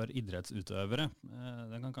kosthold for idrettsutøvere.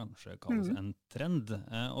 Det kan kanskje kalles en trend.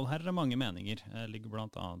 Og her mange meninger. Det ligger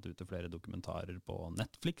blant annet ute flere dokumentarer på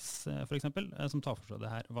Netflix, for eksempel, som tar for seg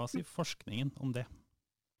det her. Hva sier forskningen om det?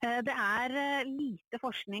 Det lite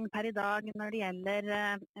forskning per i dag når det gjelder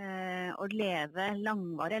å leve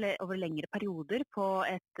langvarig eller over lengre perioder på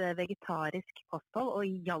et vegetarisk kosthold, og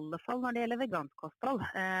i alle fall når det gjelder vegansk kosthold,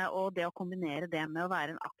 og det å kombinere det med å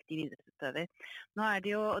være en aktiv idrettsutøver. Nå det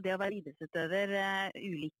jo det å være idrettsutøver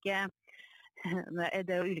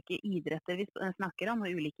det jo ulike idretter vi snakker om, og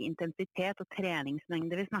ulike intensitet og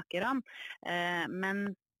treningsmengder vi snakker om,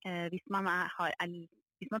 men hvis man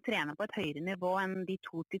hvis man trener på et høyere nivå enn de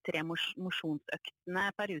 2 til 3 mosjonsøktene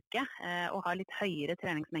per uke, og har litt høyere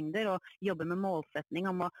treningsmengder og jobber med målsetning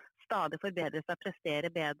om å stadig forbedre seg og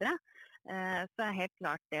prestere bedre, så er helt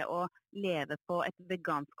klart det å leve på et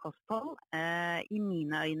vegansk kosthold i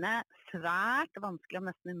mine øyne svært vanskelig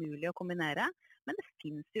og nesten umulig å kombinere. Men det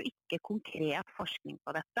finnes jo ikke konkret forskning på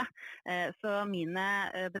dette. Så mine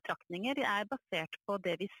betraktninger er basert på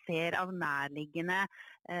det vi ser av nærliggende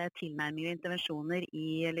tilnærminger og intervensjoner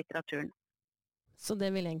i litteraturen. Så det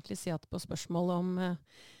vil egentlig si at på spørsmål om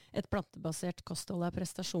et plantebasert kosthold er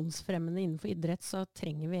prestasjonsfremmende innenfor idrett, så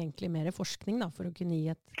trenger vi egentlig mer forskning da, for å kunne gi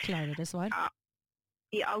et klarere svar? Ja.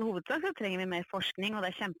 I all hovedsak så trenger vi mer forskning, og det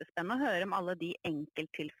er kjempespennende å høre om alle de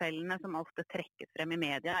enkelttilfellene som ofte trekkes frem i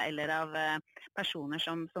media, eller av personer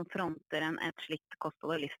som fronter et slikt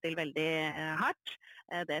kosthold og livsstil veldig hardt.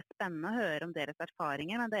 Det er spennende å høre om deres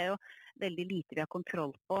erfaringer, men det er jo veldig lite vi har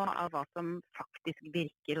kontroll på av hva som faktisk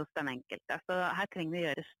virker hos den enkelte. Så her trenger vi å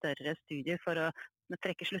gjøre større studier for å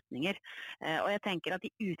trekke slutninger. Og jeg tenker at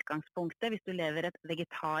i utgangspunktet, hvis du lever et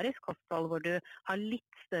vegetarisk kosthold hvor du har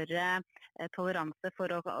litt større toleranse for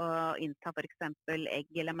å innta for eksempel egg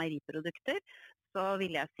eller meieriprodukter, så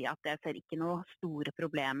vil jeg si at jeg ser ikke noen store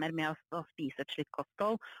problemer med å spise et slikt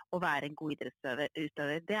kosthold og være en god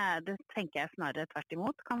idrettsutøver. Det tenker jeg snarere tvert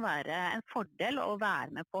imot kan være en fordel å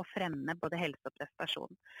være med på å fremme både helse og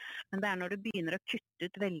prestasjon. Men det er når du begynner å kutte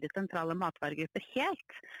ut veldig sentrale matvaregrupper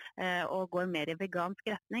helt, og går mer i vegansk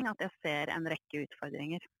retning, at jeg ser en rekke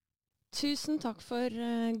utfordringer. Tusen takk for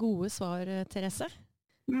gode svar, Therese.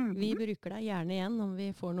 Vi bruker deg gjerne igjen om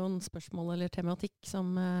vi får noen spørsmål eller tematikk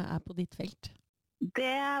som er på ditt felt. Det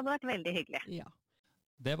hadde vært veldig hyggelig. Ja.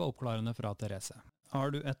 Det var oppklarende fra Therese.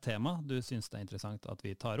 Har du et tema du synes det er interessant at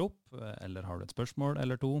vi tar opp, eller har du et spørsmål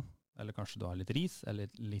eller to, eller kanskje du har litt ris eller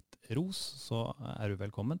litt ros, så er du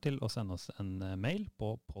velkommen til å sende oss en mail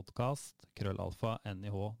på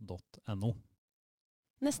podcast@nih.no.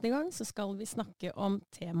 Neste gang så skal vi snakke om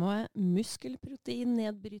temaet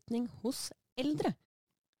muskelproteinnedbrytning hos eldre.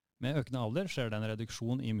 Med økende alder skjer det en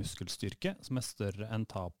reduksjon i muskelstyrke som er større enn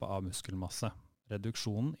tapet av muskelmasse.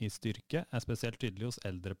 Reduksjonen i styrke er spesielt tydelig hos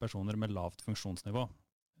eldre personer med lavt funksjonsnivå.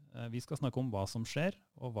 Vi skal snakke om hva som skjer,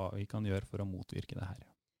 og hva vi kan gjøre for å motvirke det her.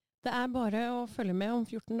 Det er bare å følge med om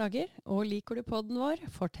 14 dager, og liker du podden vår,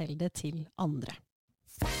 fortell det til andre.